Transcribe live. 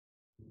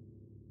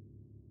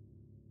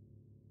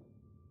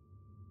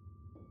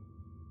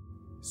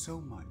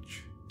So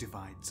much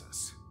divides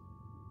us.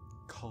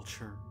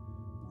 Culture,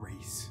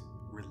 race,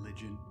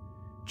 religion,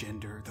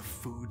 gender, the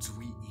foods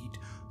we eat,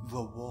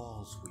 the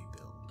walls we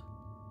build.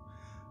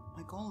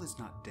 My goal is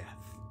not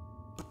death,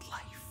 but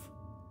life.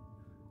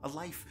 A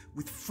life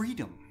with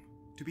freedom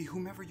to be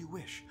whomever you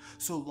wish,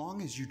 so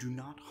long as you do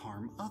not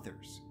harm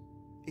others.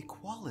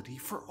 Equality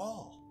for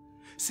all.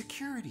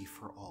 Security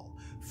for all.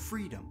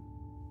 Freedom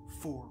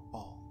for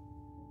all.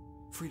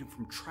 Freedom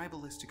from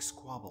tribalistic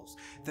squabbles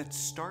that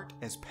start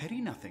as petty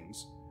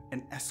nothings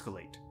and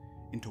escalate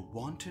into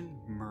wanton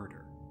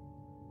murder.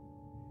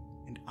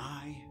 And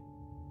I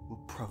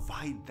will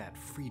provide that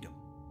freedom.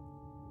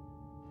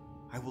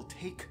 I will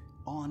take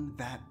on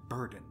that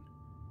burden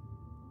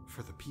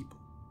for the people.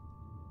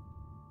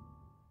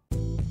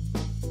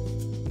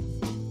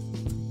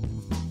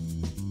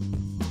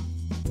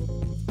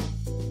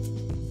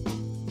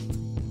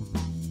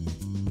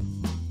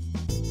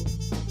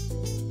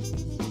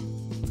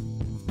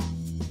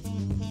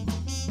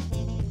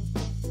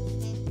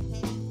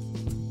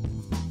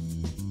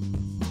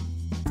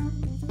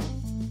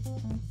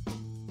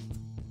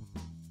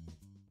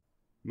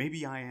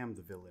 Maybe I am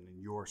the villain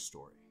in your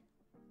story,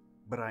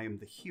 but I am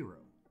the hero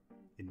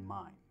in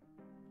mine.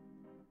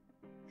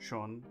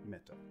 Sean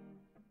Mehta.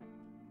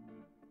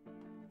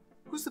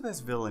 Who's the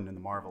best villain in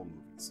the Marvel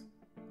movies?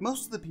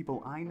 Most of the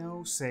people I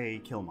know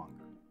say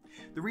Killmonger.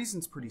 The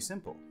reason's pretty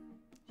simple.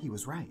 He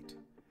was right.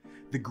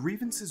 The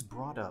grievances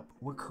brought up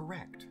were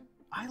correct.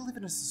 I live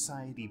in a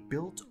society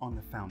built on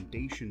the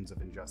foundations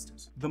of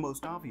injustice, the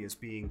most obvious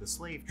being the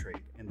slave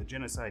trade and the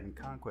genocide and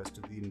conquest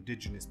of the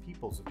indigenous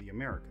peoples of the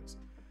Americas.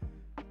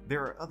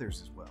 There are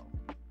others as well.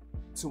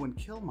 So when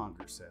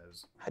Killmonger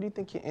says, "How do you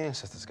think your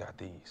ancestors got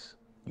these?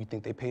 You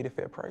think they paid a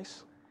fair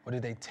price? Or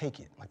did they take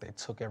it like they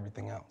took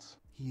everything else?"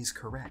 he is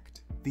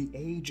correct. The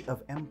age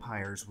of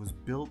empires was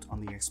built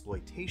on the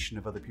exploitation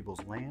of other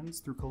people's lands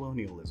through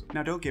colonialism.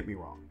 Now don't get me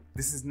wrong,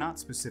 this is not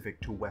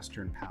specific to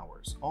Western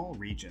powers. All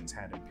regions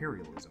had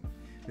imperialism.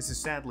 This is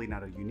sadly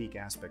not a unique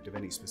aspect of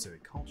any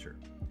specific culture.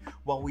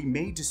 While we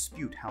may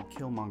dispute how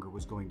Killmonger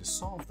was going to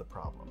solve the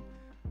problem,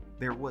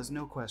 there was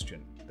no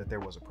question that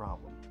there was a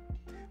problem.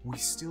 We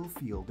still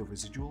feel the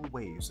residual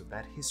waves of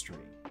that history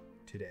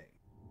today.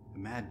 The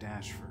mad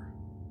dash for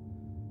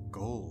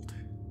gold,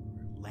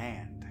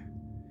 land,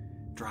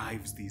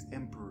 drives these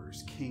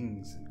emperors,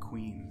 kings, and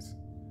queens.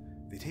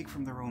 They take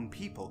from their own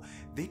people,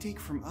 they take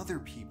from other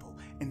people,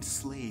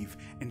 enslave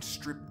and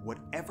strip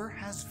whatever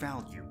has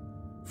value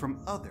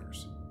from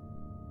others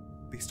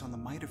based on the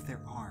might of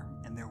their arm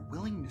and their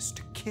willingness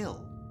to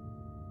kill.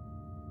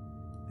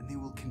 And they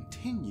will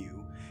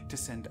continue to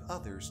send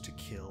others to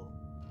kill,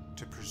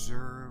 to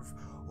preserve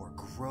or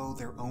grow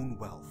their own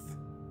wealth.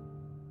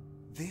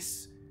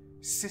 This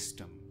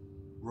system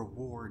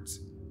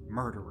rewards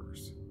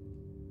murderers.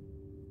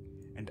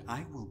 And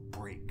I will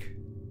break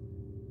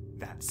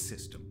that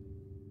system.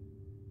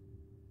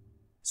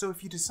 So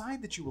if you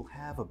decide that you will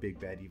have a big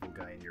bad evil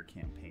guy in your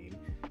campaign,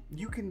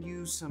 you can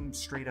use some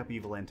straight up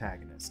evil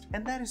antagonist.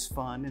 And that is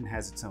fun and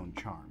has its own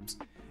charms.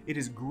 It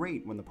is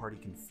great when the party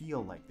can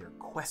feel like they're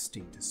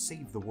questing to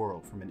save the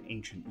world from an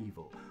ancient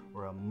evil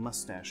or a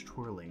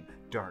mustache-twirling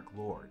dark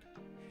lord.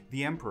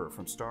 The Emperor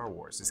from Star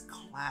Wars is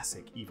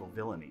classic evil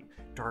villainy,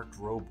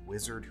 dark-robed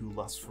wizard who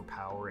lusts for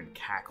power and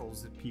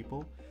cackles at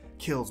people,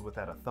 kills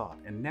without a thought,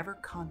 and never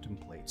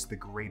contemplates the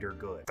greater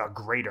good. The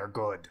greater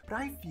good! But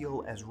I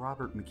feel, as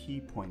Robert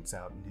McKee points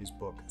out in his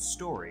book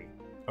Story,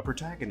 a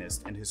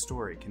protagonist and his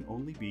story can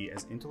only be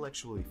as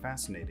intellectually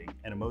fascinating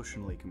and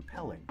emotionally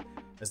compelling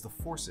as the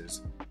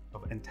forces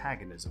of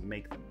antagonism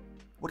make them.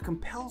 What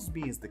compels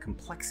me is the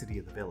complexity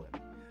of the villain,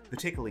 the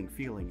tickling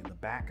feeling in the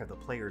back of the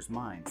players'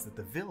 minds that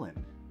the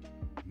villain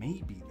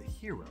may be the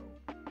hero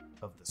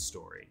of the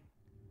story.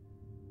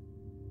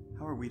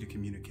 How are we to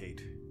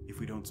communicate if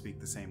we don't speak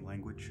the same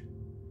language?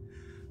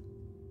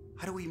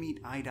 How do we meet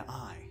eye to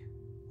eye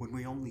when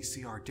we only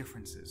see our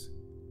differences?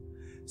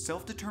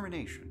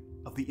 Self-determination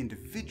of the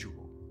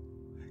individual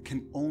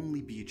can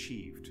only be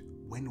achieved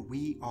when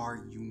we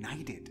are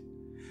united.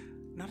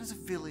 Not as a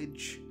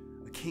village,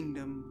 a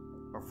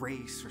kingdom, a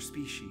race, or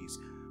species,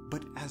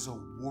 but as a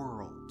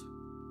world.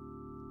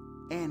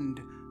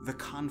 End the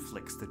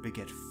conflicts that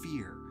beget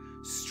fear,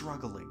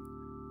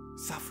 struggling,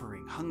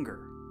 suffering,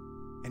 hunger,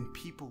 and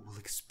people will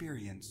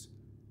experience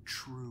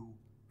true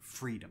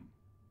freedom.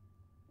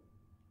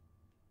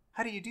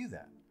 How do you do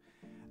that?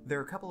 There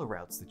are a couple of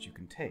routes that you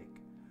can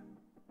take.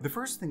 The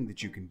first thing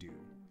that you can do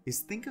is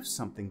think of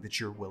something that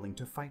you're willing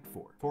to fight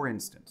for. For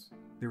instance,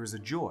 there is a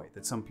joy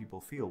that some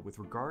people feel with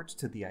regards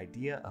to the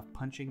idea of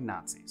punching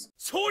Nazis.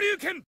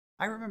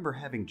 I remember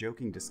having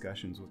joking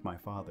discussions with my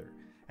father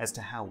as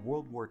to how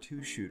World War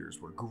II shooters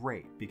were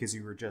great because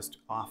you were just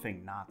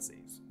offing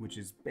Nazis, which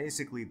is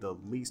basically the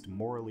least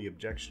morally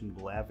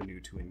objectionable avenue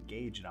to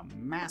engage in a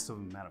massive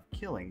amount of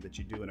killing that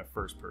you do in a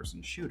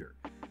first-person shooter.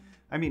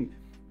 I mean,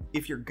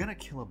 if you're gonna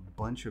kill a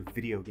bunch of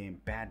video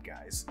game bad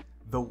guys,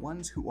 the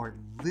ones who are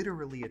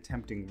literally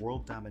attempting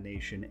world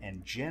domination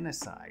and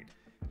genocide,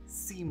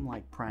 seem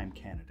like prime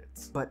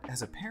candidates. But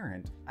as a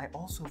parent, I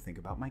also think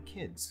about my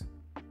kids.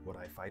 Would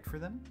I fight for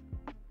them?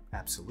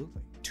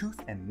 Absolutely.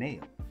 Tooth and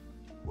nail.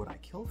 Would I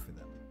kill for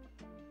them?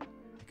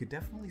 I could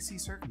definitely see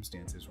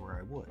circumstances where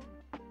I would.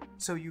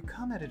 So you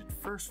come at it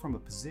at first from a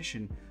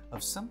position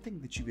of something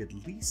that you at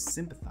least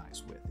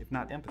sympathize with, if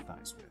not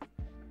empathize with,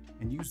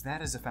 and use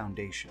that as a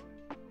foundation.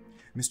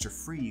 Mr.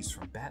 Freeze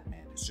from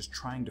Batman is just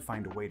trying to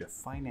find a way to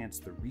finance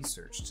the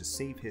research to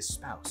save his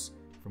spouse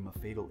from a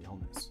fatal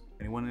illness.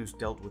 Anyone who's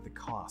dealt with the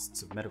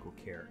costs of medical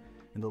care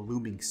and the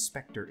looming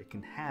specter it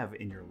can have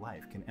in your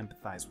life can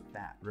empathize with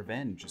that.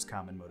 Revenge is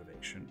common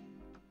motivation,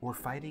 or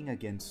fighting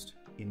against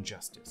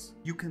injustice.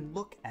 You can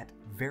look at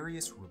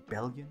various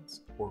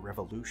rebellions or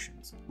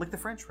revolutions, like the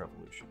French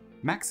Revolution.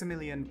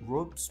 Maximilien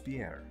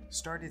Robespierre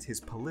started his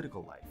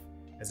political life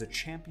as a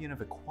champion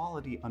of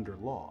equality under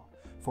law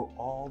for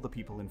all the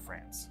people in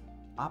France,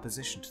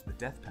 opposition to the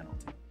death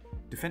penalty,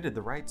 defended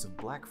the rights of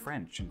Black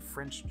French and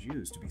French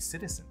Jews to be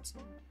citizens.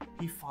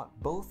 He fought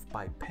both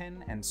by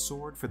pen and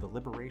sword for the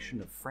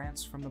liberation of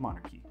France from the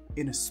monarchy.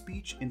 In a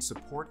speech in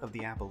support of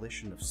the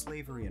abolition of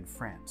slavery in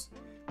France,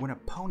 when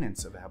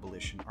opponents of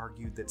abolition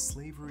argued that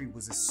slavery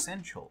was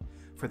essential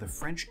for the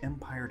French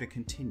Empire to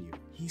continue,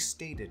 he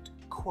stated,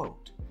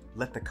 quote,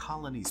 "Let the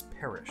colonies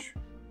perish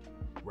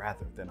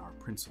rather than our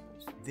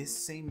principles." This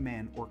same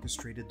man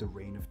orchestrated the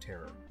Reign of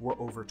Terror, where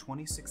over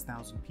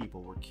 26,000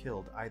 people were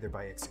killed either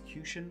by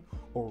execution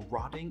or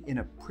rotting in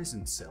a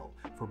prison cell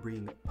for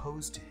being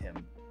opposed to him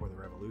or the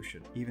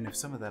revolution, even if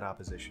some of that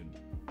opposition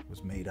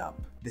was made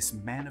up. This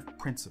man of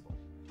principle,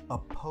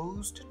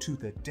 opposed to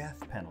the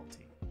death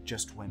penalty,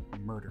 just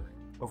went murdering.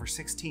 Over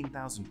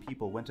 16,000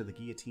 people went to the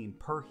guillotine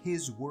per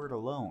his word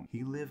alone.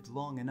 He lived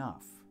long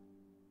enough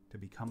to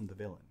become the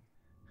villain.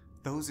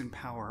 Those in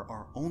power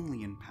are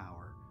only in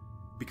power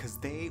because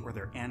they or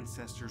their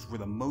ancestors were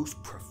the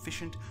most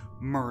proficient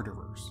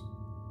murderers.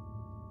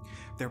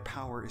 Their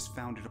power is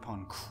founded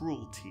upon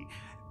cruelty,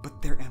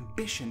 but their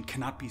ambition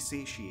cannot be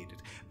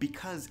satiated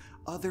because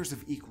others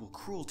of equal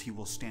cruelty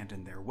will stand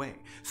in their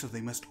way, so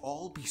they must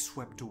all be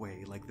swept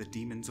away like the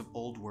demons of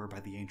old were by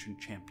the ancient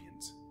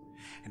champions.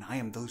 And I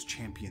am those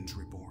champions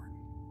reborn.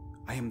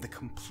 I am the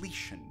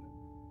completion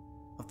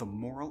of the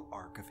moral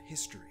arc of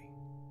history.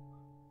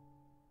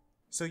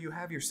 So you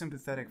have your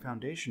sympathetic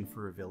foundation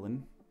for a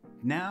villain.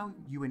 Now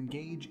you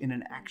engage in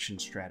an action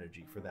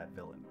strategy for that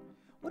villain.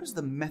 What is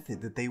the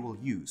method that they will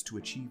use to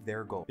achieve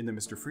their goal? In the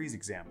Mr. Freeze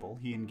example,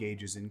 he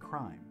engages in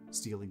crime,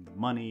 stealing the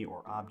money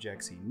or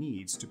objects he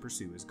needs to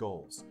pursue his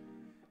goals.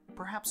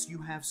 Perhaps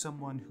you have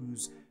someone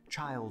whose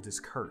child is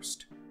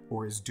cursed,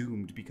 or is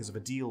doomed because of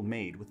a deal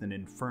made with an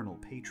infernal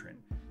patron,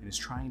 and is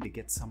trying to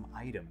get some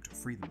item to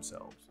free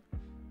themselves.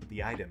 But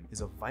the item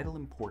is of vital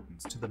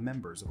importance to the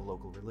members of a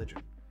local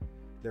religion.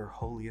 Their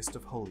holiest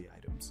of holy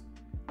items,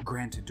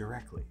 granted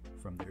directly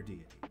from their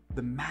deity.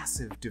 The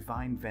massive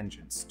divine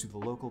vengeance to the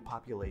local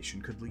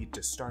population could lead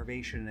to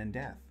starvation and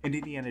death. In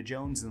Indiana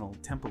Jones and the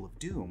Temple of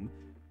Doom,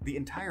 the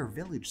entire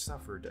village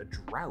suffered a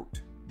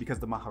drought because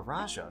the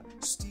Maharaja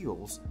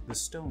steals the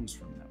stones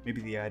from them.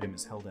 Maybe the item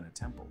is held in a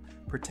temple,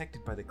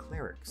 protected by the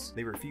clerics.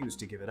 They refuse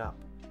to give it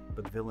up,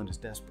 but the villain is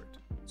desperate.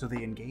 So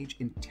they engage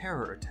in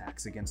terror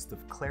attacks against the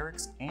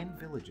clerics and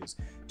villages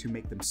to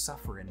make them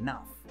suffer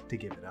enough to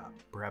give it up.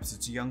 Perhaps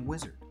it's a young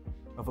wizard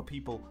of a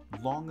people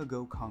long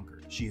ago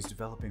conquered. She is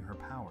developing her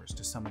powers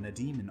to summon a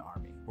demon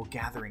army, or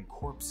gathering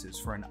corpses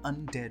for an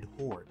undead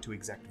horde to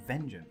exact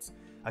vengeance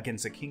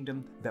against a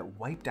kingdom that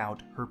wiped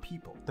out her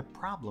people. The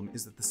problem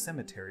is that the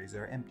cemeteries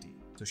are empty,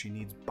 so she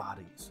needs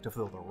bodies to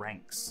fill the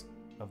ranks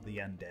of the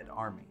undead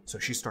army. So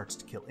she starts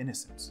to kill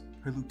innocents.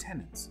 Her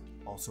lieutenants,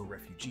 also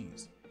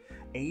refugees,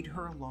 aid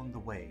her along the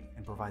way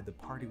and provide the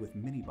party with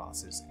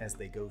mini-bosses as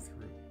they go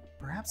through.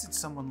 Perhaps it's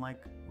someone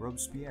like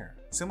Robespierre,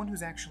 someone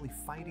who's actually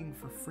fighting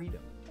for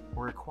freedom,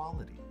 or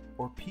equality,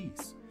 or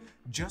peace,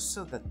 just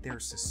so that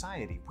their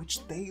society,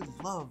 which they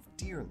love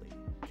dearly,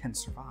 can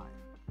survive.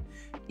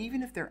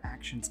 Even if their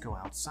actions go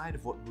outside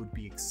of what would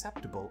be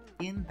acceptable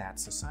in that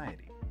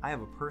society. I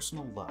have a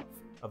personal love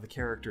of the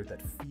character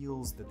that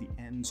feels that the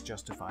ends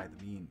justify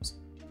the means.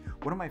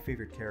 One of my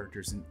favorite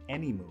characters in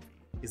any movie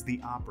is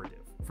the operative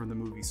from the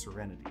movie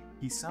Serenity.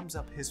 He sums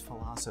up his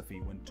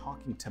philosophy when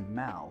talking to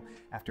Mal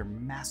after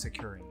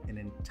massacring an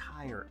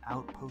entire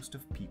outpost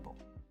of people.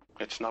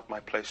 It's not my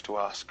place to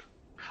ask.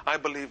 I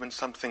believe in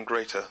something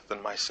greater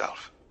than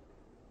myself.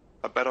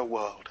 A better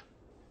world.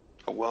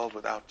 A world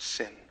without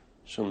sin.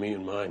 So me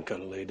and mine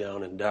gotta lay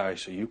down and die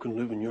so you can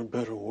live in your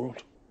better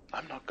world?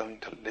 I'm not going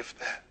to live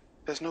there.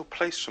 There's no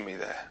place for me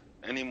there,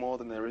 any more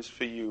than there is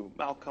for you.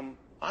 Malcolm,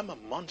 I'm a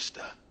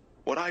monster.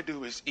 What I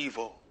do is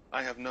evil.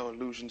 I have no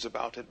illusions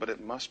about it, but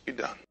it must be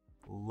done.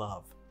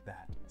 Love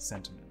that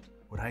sentiment.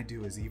 What I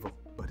do is evil,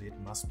 but it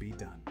must be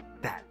done.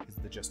 That is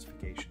the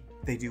justification.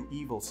 They do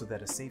evil so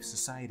that a safe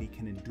society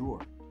can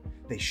endure.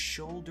 They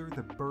shoulder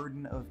the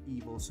burden of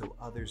evil so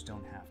others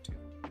don't have to.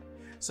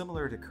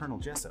 Similar to Colonel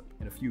Jessup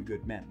in A Few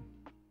Good Men.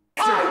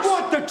 I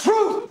want the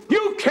truth!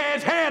 You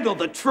can't handle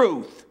the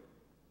truth!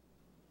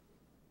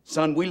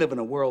 Son, we live in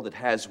a world that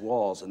has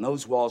walls, and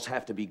those walls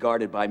have to be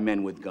guarded by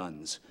men with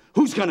guns.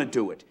 Who's gonna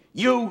do it?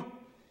 You?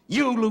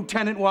 You,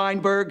 Lieutenant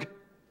Weinberg?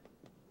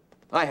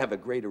 I have a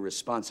greater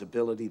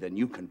responsibility than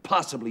you can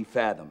possibly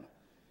fathom.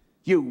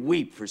 You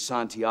weep for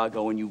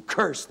Santiago and you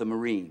curse the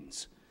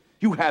Marines.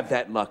 You have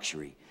that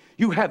luxury.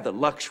 You have the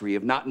luxury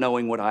of not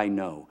knowing what I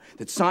know,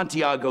 that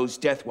Santiago's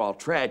death, while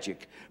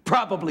tragic,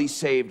 probably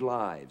saved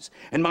lives,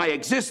 and my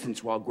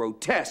existence, while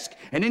grotesque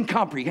and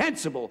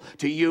incomprehensible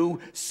to you,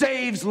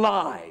 saves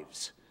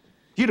lives.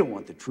 You don't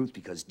want the truth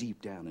because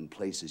deep down in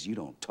places you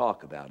don't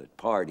talk about at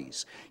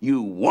parties,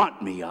 you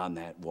want me on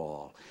that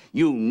wall.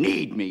 You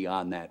need me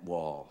on that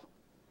wall.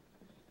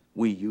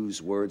 We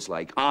use words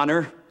like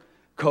honor,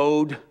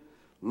 code,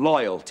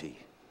 loyalty.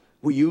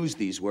 We use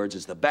these words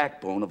as the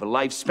backbone of a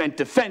life spent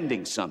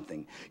defending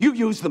something. You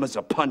use them as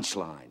a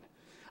punchline.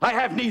 I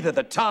have neither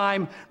the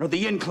time nor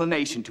the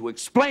inclination to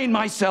explain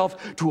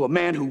myself to a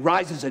man who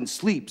rises and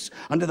sleeps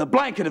under the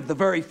blanket of the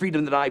very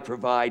freedom that I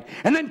provide,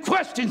 and then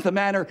questions the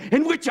manner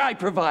in which I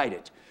provide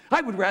it.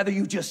 I would rather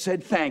you just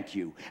said thank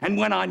you and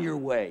went on your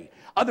way.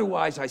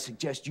 Otherwise, I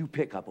suggest you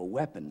pick up a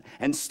weapon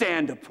and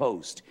stand a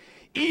post.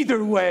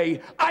 Either way,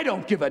 I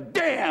don't give a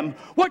damn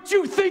what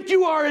you think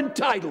you are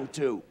entitled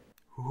to.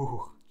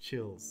 Ooh.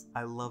 Chills.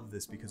 I love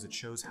this because it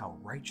shows how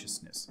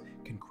righteousness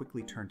can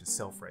quickly turn to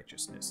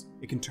self-righteousness.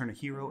 It can turn a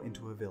hero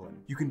into a villain.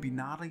 You can be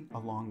nodding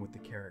along with the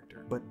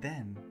character, but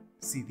then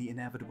see the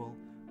inevitable,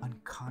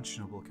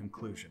 unconscionable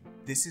conclusion.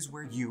 This is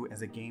where you,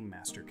 as a game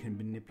master, can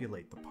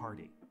manipulate the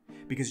party,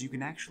 because you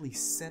can actually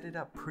set it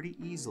up pretty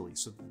easily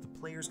so that the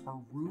players are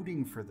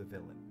rooting for the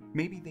villain.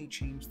 Maybe they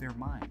change their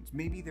minds.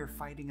 Maybe they're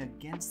fighting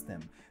against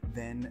them.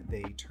 Then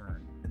they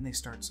turn and they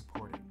start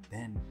supporting.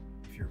 Then,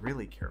 if you're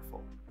really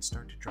careful, you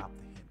start to drop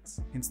the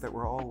hints that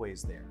were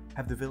always there.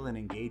 Have the villain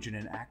engage in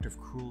an act of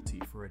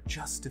cruelty for a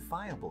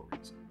justifiable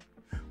reason.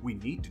 We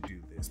need to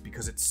do this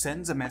because it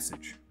sends a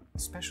message,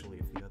 especially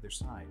if the other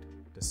side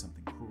does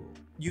something cruel.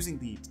 Using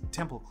the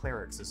temple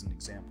clerics as an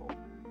example,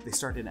 they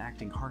start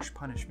enacting harsh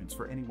punishments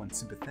for anyone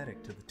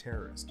sympathetic to the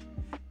terrorist,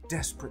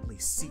 desperately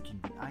seeking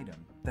the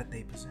item that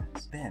they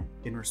possess. Then,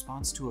 in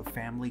response to a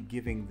family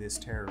giving this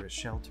terrorist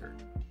shelter,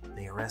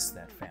 they arrest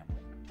that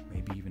family,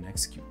 maybe even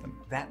execute them.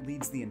 That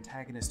leads the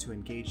antagonist to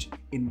engage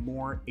in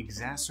more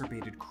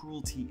exacerbated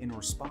cruelty in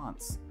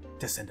response,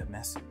 to send a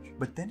message.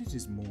 But then it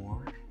is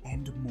more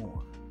and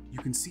more. You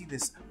can see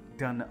this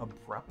done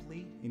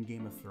abruptly in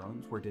Game of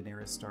Thrones, where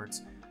Daenerys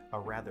starts a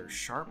rather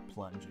sharp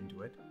plunge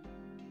into it,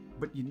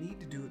 but you need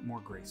to do it more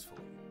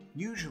gracefully,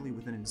 usually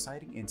with an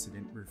inciting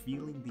incident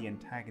revealing the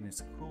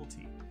antagonist's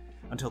cruelty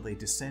until they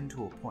descend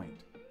to a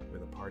point where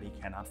the party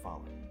cannot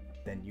follow.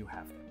 Then you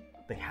have them.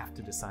 They have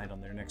to decide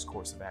on their next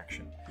course of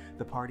action.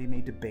 The party may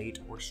debate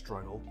or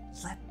struggle.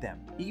 Let them.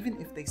 Even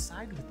if they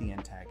side with the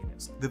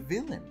antagonist, the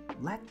villain,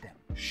 let them.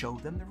 Show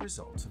them the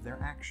results of their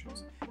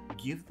actions.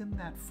 Give them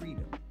that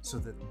freedom so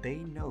that they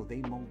know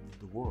they molded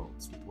the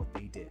worlds with what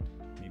they did.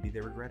 Maybe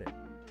they regret it.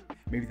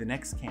 Maybe the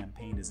next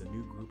campaign is a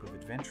new group of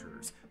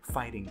adventurers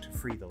fighting to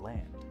free the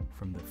land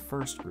from the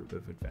first group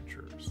of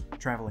adventurers.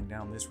 Traveling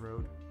down this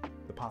road,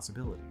 the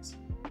possibilities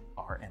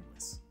are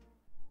endless.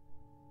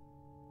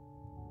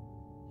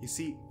 You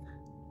see,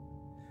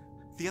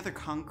 the other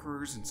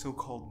conquerors and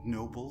so-called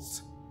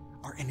nobles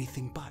are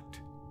anything but.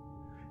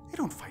 They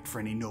don't fight for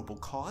any noble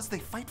cause, they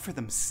fight for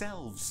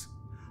themselves.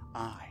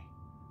 I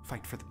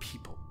fight for the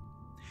people.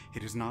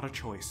 It is not a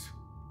choice.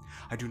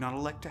 I do not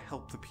elect to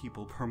help the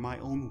people per my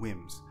own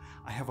whims.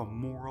 I have a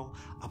moral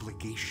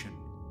obligation.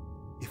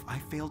 If I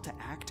fail to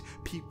act,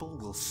 people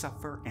will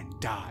suffer and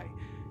die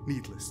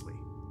needlessly.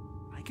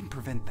 I can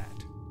prevent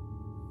that.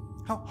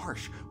 How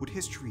harsh would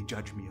history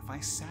judge me if I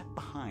sat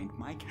behind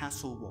my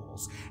castle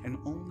walls and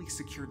only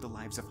secured the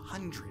lives of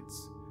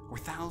hundreds or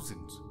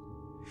thousands,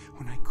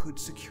 when I could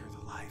secure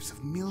the lives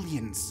of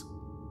millions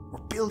or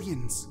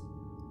billions?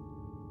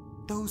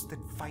 Those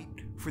that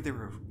fight for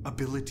their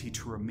ability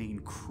to remain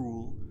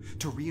cruel,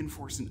 to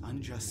reinforce an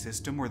unjust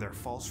system or their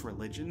false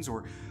religions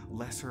or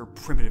lesser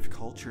primitive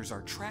cultures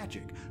are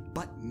tragic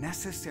but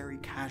necessary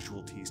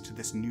casualties to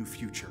this new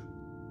future.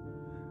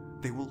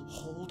 They will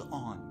hold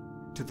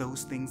on to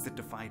those things that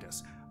divide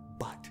us,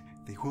 but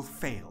they will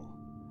fail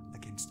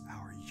against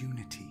our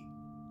unity.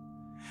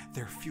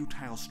 Their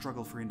futile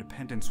struggle for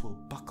independence will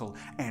buckle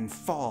and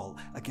fall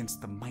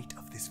against the might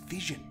of this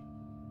vision.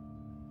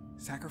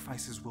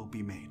 Sacrifices will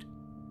be made.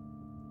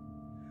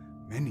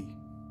 Many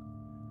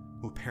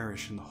will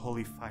perish in the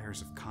holy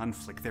fires of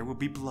conflict. There will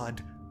be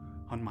blood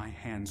on my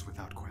hands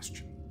without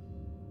question.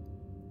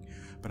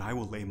 But I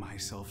will lay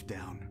myself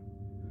down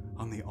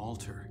on the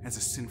altar as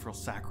a sinful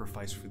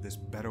sacrifice for this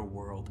better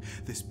world,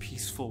 this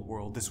peaceful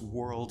world, this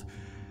world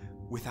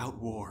without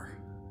war.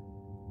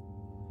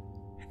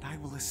 And I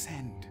will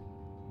ascend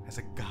as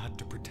a god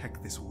to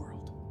protect this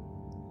world.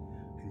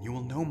 And you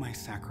will know my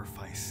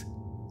sacrifice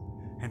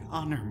and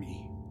honor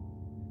me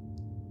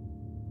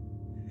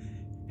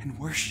and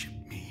worship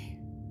me.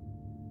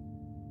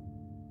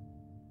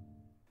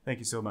 Thank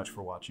you so much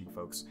for watching,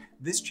 folks.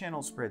 This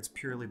channel spreads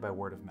purely by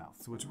word of mouth,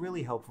 so it's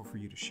really helpful for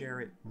you to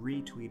share it,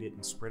 retweet it,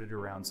 and spread it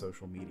around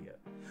social media.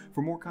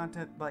 For more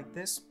content like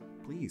this,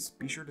 please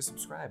be sure to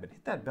subscribe and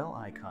hit that bell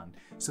icon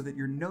so that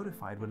you're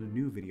notified when a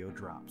new video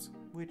drops,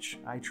 which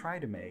I try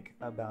to make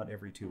about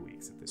every 2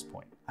 weeks at this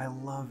point. I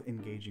love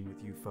engaging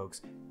with you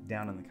folks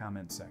down in the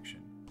comments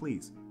section.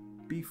 Please,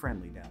 be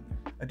friendly down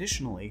there.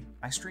 Additionally,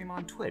 I stream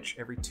on Twitch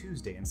every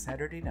Tuesday and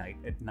Saturday night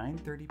at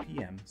 9:30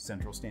 p.m.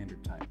 Central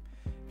Standard Time,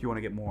 if you want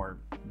to get more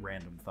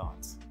random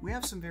thoughts. We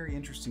have some very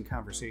interesting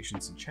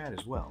conversations in chat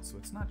as well, so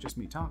it's not just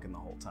me talking the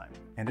whole time.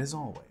 And as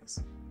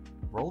always,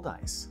 roll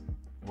dice,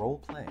 roll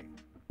play,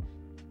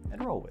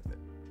 and roll with it.